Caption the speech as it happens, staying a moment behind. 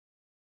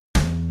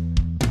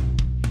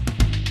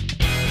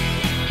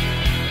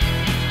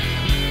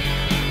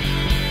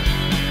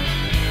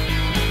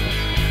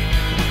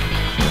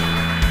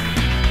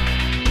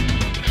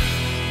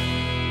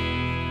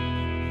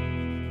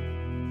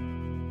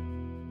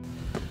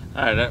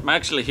All right, I'm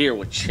actually here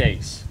with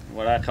Chase,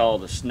 what I call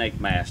the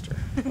snake master.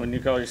 Wouldn't you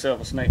call yourself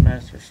a snake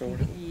master,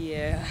 sort of?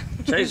 Yeah.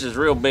 Chase is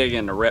real big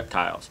into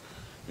reptiles.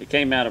 He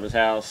came out of his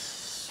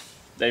house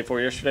day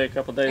before yesterday, a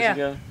couple days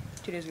ago.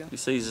 2 days ago. He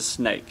sees a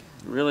snake.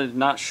 Really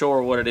not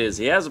sure what it is.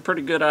 He has a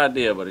pretty good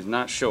idea, but he's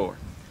not sure.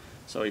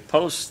 So he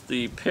posts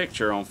the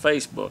picture on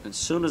Facebook. As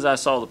soon as I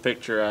saw the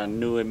picture, I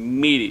knew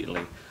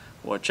immediately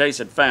what Chase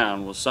had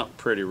found was something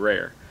pretty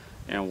rare.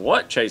 And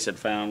what Chase had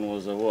found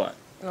was a what?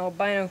 An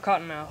albino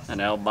cottonmouth. An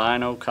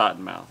albino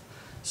cottonmouth.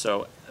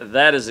 So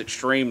that is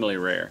extremely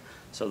rare.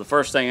 So the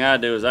first thing I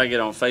do is I get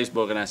on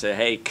Facebook and I say,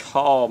 hey,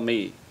 call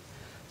me.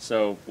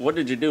 So what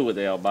did you do with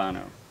the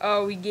albino?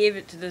 Oh, we gave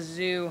it to the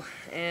zoo,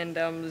 and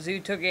the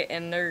zoo took it,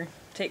 and they're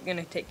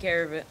gonna take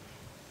care of it.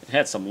 It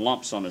had some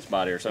lumps on its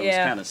body or something.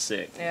 Yeah. It's kind of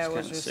sick. Yeah, it's it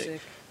was kinda real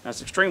sick.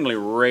 That's extremely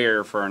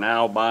rare for an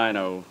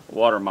albino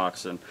water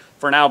moccasin,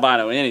 for an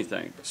albino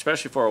anything,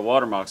 especially for a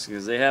water moccasin,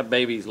 because they have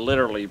babies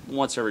literally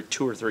once every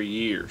 2 or 3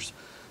 years.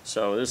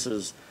 So this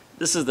is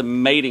the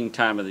mating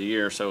time of the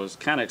year, so it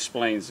kind of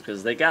explains,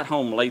 because they got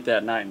home late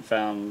that night and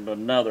found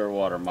another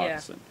water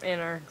moccasin. Yeah, in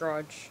our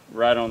garage.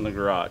 Right on the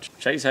garage.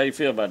 Chase, how you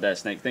feel about that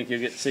snake? Think you'll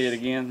get to see it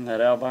again, that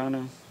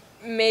albino?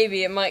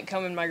 Maybe it might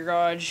come in my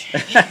garage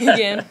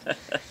again.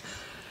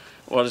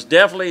 Well, it's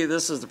definitely,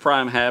 this is the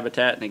prime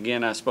habitat, and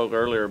again, I spoke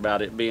earlier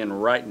about it being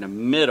right in the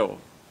middle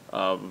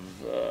of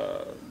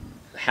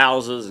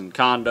houses and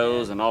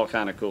condos and all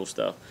kind of cool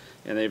stuff.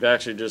 And they've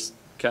actually just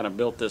kind of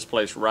built this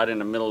place right in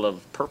the middle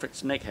of perfect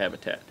snake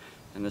habitat.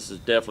 And this is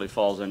definitely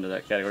falls into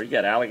that category. You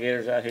got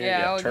alligators out here,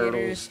 Yeah, you got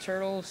alligators,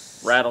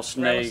 turtles,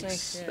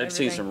 rattlesnakes. yeah, They've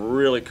seen everything. some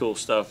really cool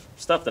stuff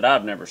that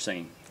I've never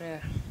seen. Yeah.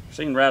 I've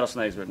seen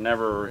rattlesnakes, but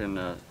never in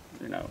a,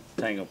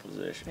 tangle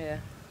position. Yeah.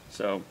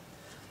 So,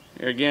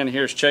 here again,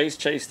 here's Chase.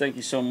 Chase, thank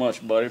you so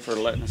much, buddy, for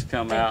letting us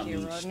come out you,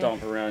 and Rodney.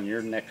 stomp around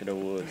your neck of the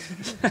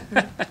woods.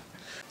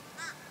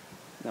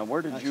 Now,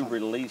 where did you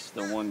release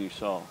the one you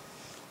saw?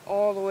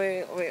 All the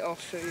way. Wait, I'll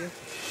show you.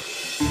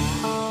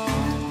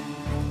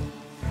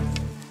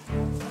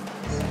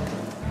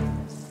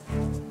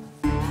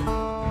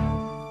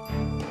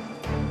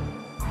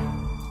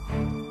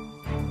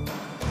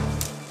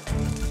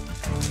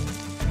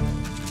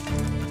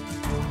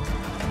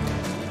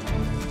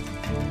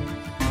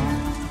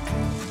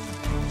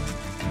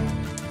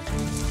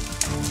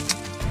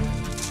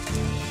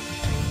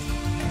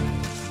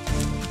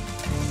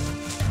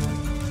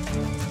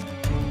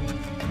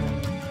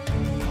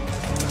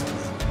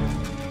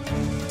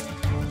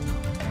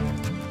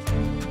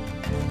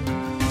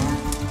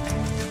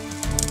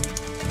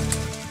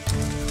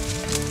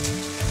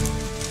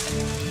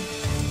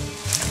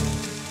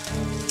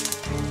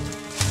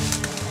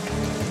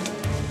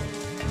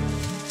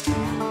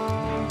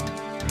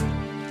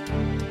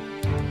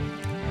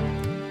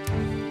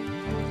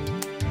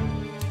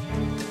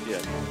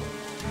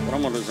 What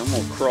I'm going to do is I'm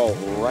going to crawl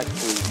right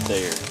through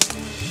there.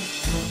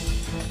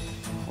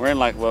 We're in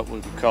like what we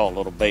would call a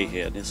little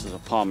bayhead. This is a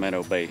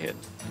palmetto bayhead.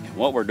 And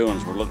what we're doing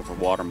is we're looking for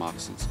water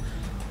moccasins.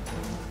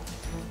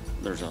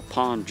 There's a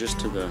pond just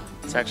to the,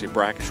 it's actually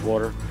brackish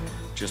water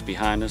just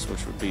behind us,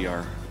 which would be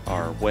our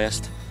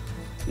west.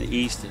 The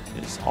east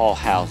is all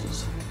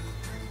houses.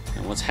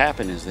 And what's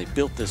happened is they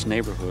built this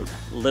neighborhood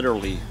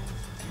literally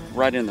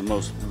right in the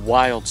most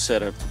wild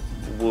set of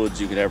woods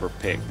you could ever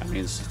pick. I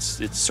mean, it's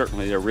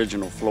certainly the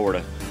original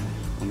Florida.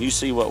 When you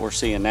see what we're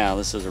seeing now,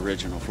 this is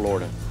original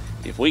Florida.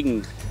 If we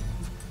can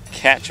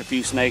catch a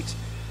few snakes,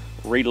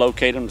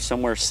 relocate them to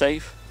somewhere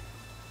safe,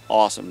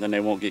 awesome, then they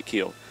won't get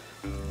killed.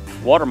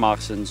 Water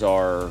moccasins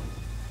are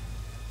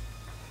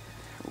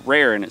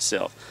rare in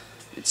itself.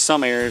 In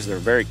some areas they're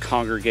very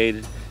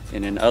congregated,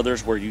 and in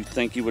others where you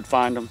think you would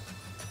find them,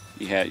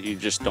 you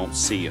just don't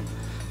see them.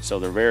 So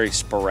they're very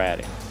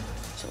sporadic.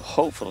 So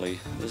hopefully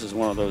this is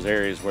one of those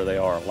areas where they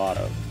are a lot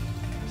of.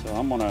 So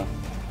I'm gonna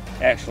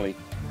actually,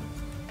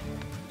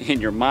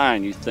 in your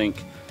mind you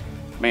think,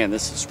 man,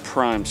 this is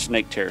prime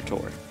snake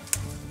territory.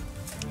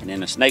 And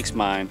in a snake's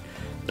mind,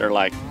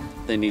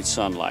 they need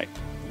sunlight.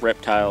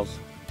 Reptiles,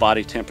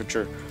 body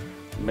temperature.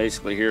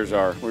 Basically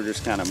we're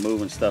just kind of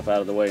moving stuff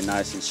out of the way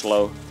nice and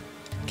slow.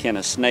 Can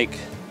a snake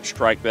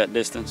strike that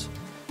distance?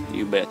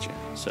 You betcha.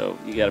 So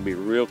you gotta be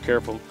real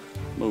careful,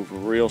 move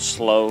real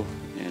slow,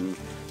 and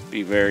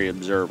be very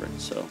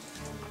observant. So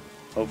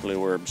hopefully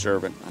we're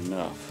observant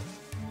enough.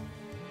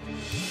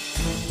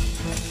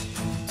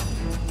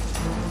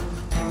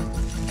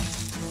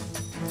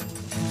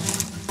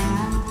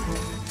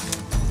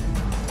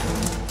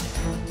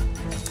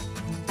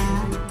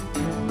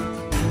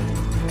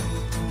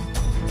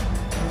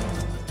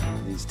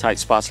 These tight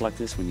spots like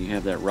this, when you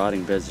have that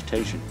rotting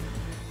vegetation,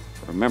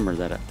 remember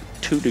that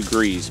 2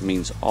 degrees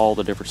means all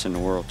the difference in the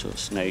world to a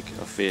snake,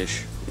 a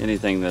fish,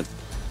 anything that's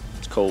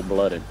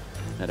cold-blooded.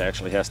 That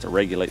actually has to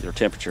regulate their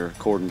temperature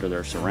according to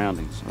their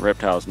surroundings. A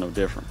reptile is no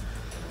different.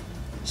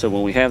 So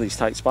when we have these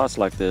tight spots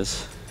like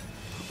this,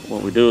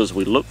 what we do is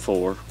we look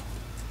for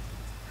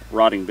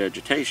rotting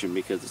vegetation,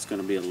 because it's going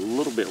to be a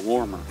little bit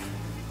warmer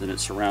than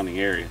its surrounding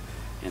area.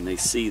 And they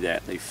see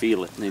that, they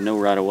feel it, and they know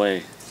right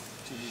away.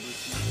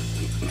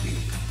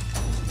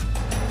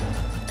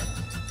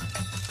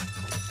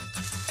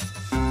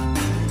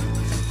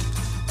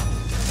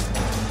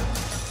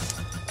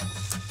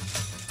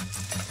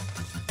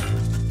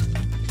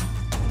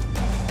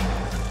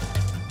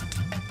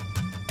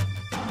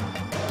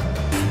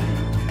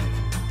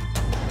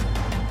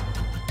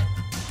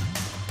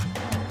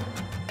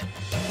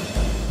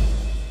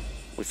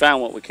 found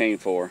what we came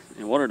for,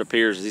 and what it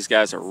appears is these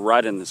guys are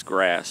right in this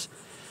grass,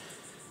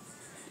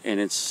 and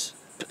it's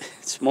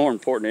more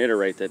important to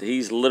iterate that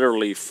he's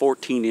literally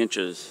 14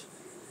 inches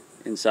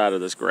inside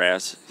of this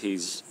grass.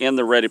 He's in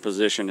the ready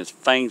position. His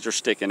fangs are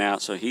sticking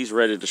out, so he's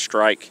ready to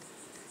strike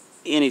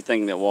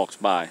anything that walks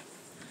by.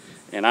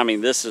 And I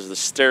mean, this is the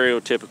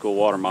stereotypical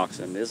water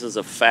moccasin. This is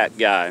a fat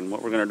guy, and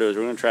what we're going to do is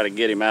we're going to try to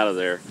get him out of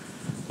there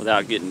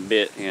without getting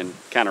bit and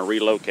kind of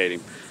relocate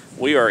him.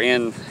 We are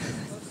in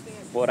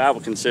what I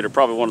would consider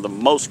probably one of the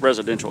most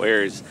residential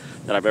areas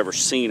that I've ever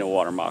seen a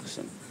water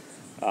moccasin.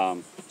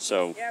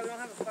 So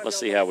let's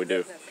see how we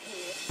do.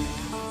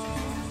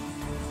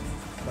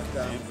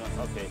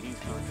 Okay, he's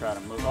going to try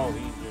to move. Oh,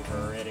 he's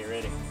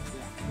ready. Yeah.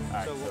 All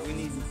right, so what we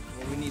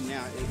need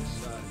now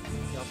is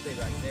y'all stay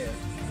right there.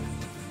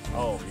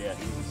 Oh yeah,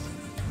 he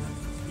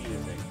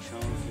is a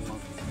chunky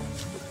monkey.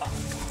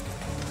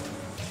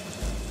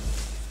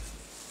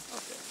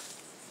 Okay.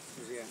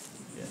 Where's he at?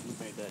 Yeah, he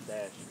made that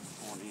dash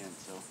on in,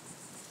 so.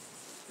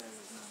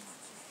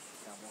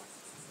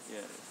 Yeah,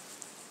 it is.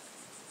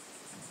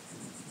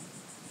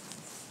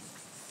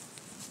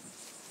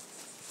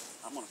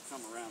 I'm gonna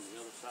come around the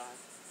other side.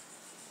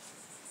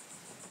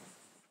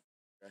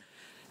 Okay.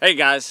 Hey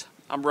guys,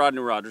 I'm Rodney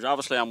Rogers.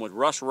 Obviously I'm with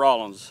Russ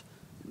Rollins,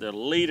 the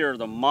leader of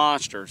the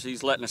monsters.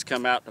 He's letting us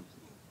come out to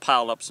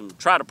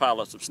try to pile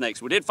up some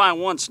snakes. We did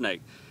find one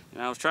snake,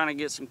 and I was trying to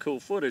get some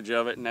cool footage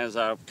of it, and as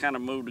I kind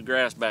of moved the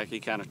grass back, he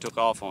kind of took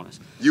off on us.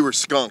 You were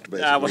skunked,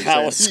 basically. I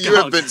was skunked. You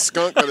have been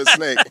skunked by the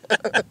snake.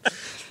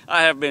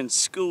 I have been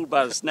schooled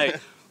by the snake.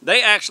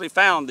 They actually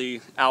found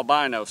the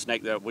albino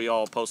snake that we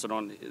all posted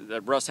on,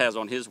 that Russ has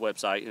on his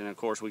website, and of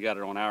course we got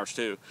it on ours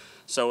too.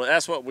 So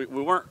that's what we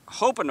weren't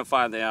hoping to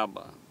find the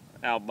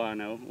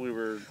albino. We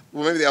were...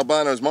 Well, maybe the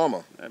albino's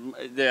mama.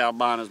 The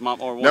albino's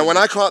mom. Or now, when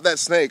I caught that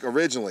snake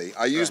originally,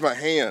 I used my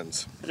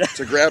hands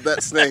to grab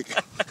that snake.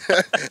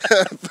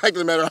 Fact of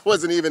the matter, I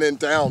wasn't even in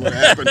town when it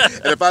happened.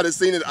 And if I'd have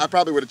seen it, I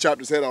probably would have chopped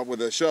his head off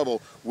with a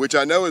shovel, which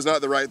I know is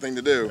not the right thing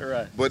to do.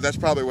 Right. But that's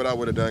probably what I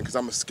would have done, because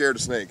I'm scared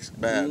of snakes.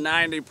 Bad.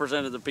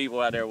 90% of the people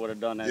out there would have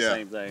done that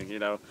same thing, you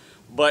know.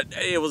 But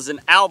it was an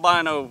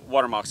albino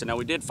water moccasin. Now,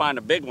 we did find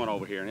a big one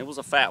over here, and it was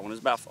a fat one. It was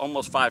about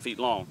almost 5 feet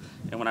long.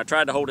 And when I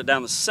tried to hold it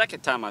down the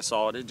second time I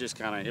saw it, it just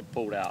kind of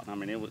pulled out. I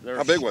mean,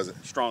 How big was it?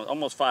 Strong,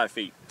 almost 5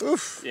 feet.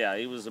 Oof. Yeah,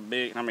 he was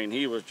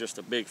he was just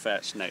a big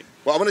fat snake.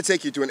 Well, I'm going to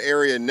take you to an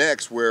area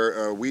next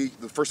where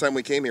the first time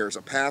we came here is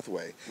a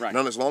pathway. Right. And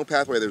on this long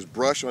pathway, there's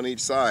brush on each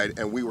side,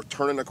 and we were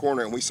turning a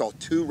corner, and we saw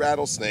 2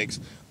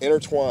 rattlesnakes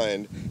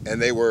intertwined, and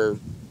they were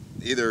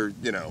either,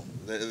 you know,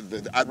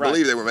 I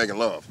believe they were making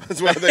love.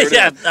 That's what they were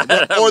doing.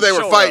 Or they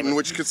were fighting,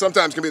 which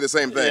sometimes can be the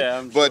same thing.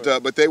 Yeah,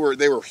 but they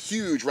were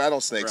huge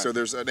rattlesnakes. Right. So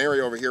there's an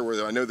area over here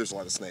where I know there's a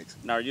lot of snakes.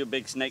 Now, are you a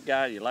big snake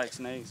guy? You like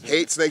snakes?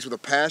 Hate snakes with a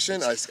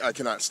passion. I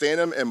cannot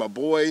stand them, and my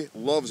boy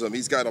loves them.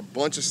 He's got a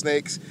bunch of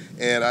snakes,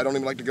 and I don't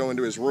even like to go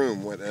into his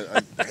room.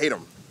 I hate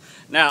them.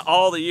 Now,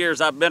 all the years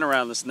I've been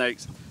around the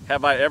snakes,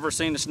 have I ever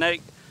seen a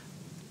snake,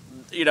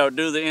 you know,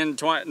 do the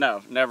entwine?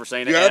 No, never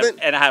seen it. You haven't?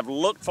 And I have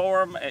looked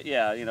for them.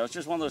 Yeah, you know, it's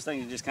just one of those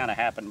things that just kind of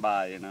happen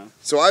by, you know.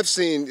 So I've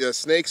seen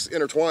snakes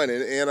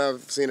intertwining, and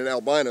I've seen an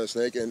albino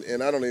snake, and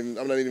I'm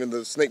not even in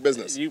the snake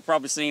business. You've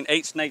probably seen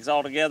 8 snakes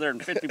altogether,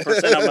 and 50%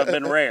 of them have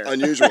been rare.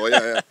 Unusual,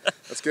 yeah.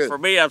 That's good. For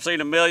me, I've seen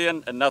 1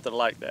 million, and nothing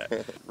like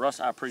that. Russ,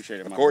 I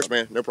appreciate it, Of course,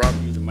 man. No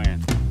problem. You're the man.